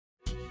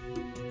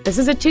This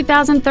is a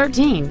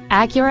 2013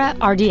 Acura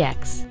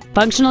RDX.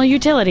 Functional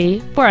utility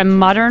for a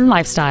modern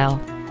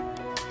lifestyle.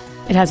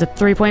 It has a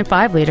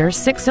 3.5-liter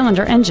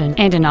six-cylinder engine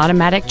and an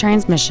automatic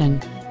transmission.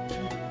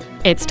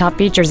 Its top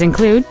features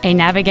include a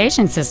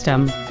navigation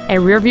system, a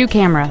rear-view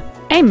camera,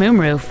 a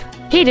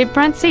moonroof, heated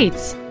front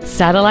seats,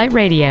 satellite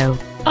radio,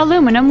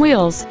 aluminum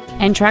wheels,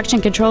 and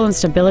traction control and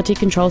stability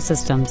control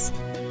systems.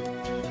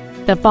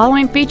 The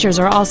following features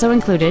are also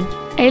included: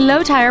 a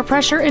low tire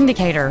pressure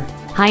indicator,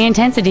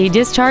 high-intensity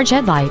discharge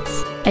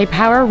headlights, a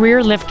power rear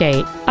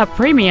liftgate, a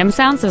premium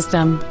sound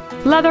system,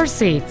 leather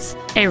seats,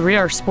 a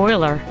rear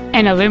spoiler,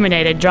 an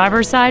illuminated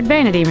driver's side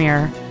vanity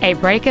mirror, a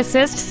brake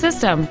assist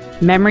system,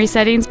 memory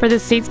settings for the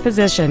seat's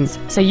positions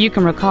so you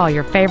can recall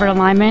your favorite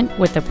alignment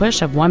with the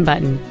push of one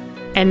button.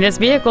 And this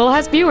vehicle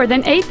has fewer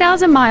than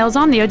 8,000 miles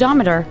on the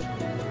odometer.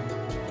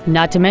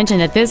 Not to mention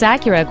that this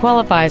Acura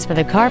qualifies for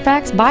the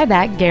Carfax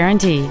buyback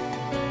guarantee.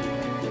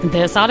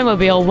 This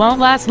automobile won't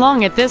last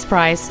long at this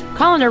price.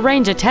 Call and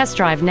arrange a test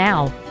drive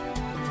now.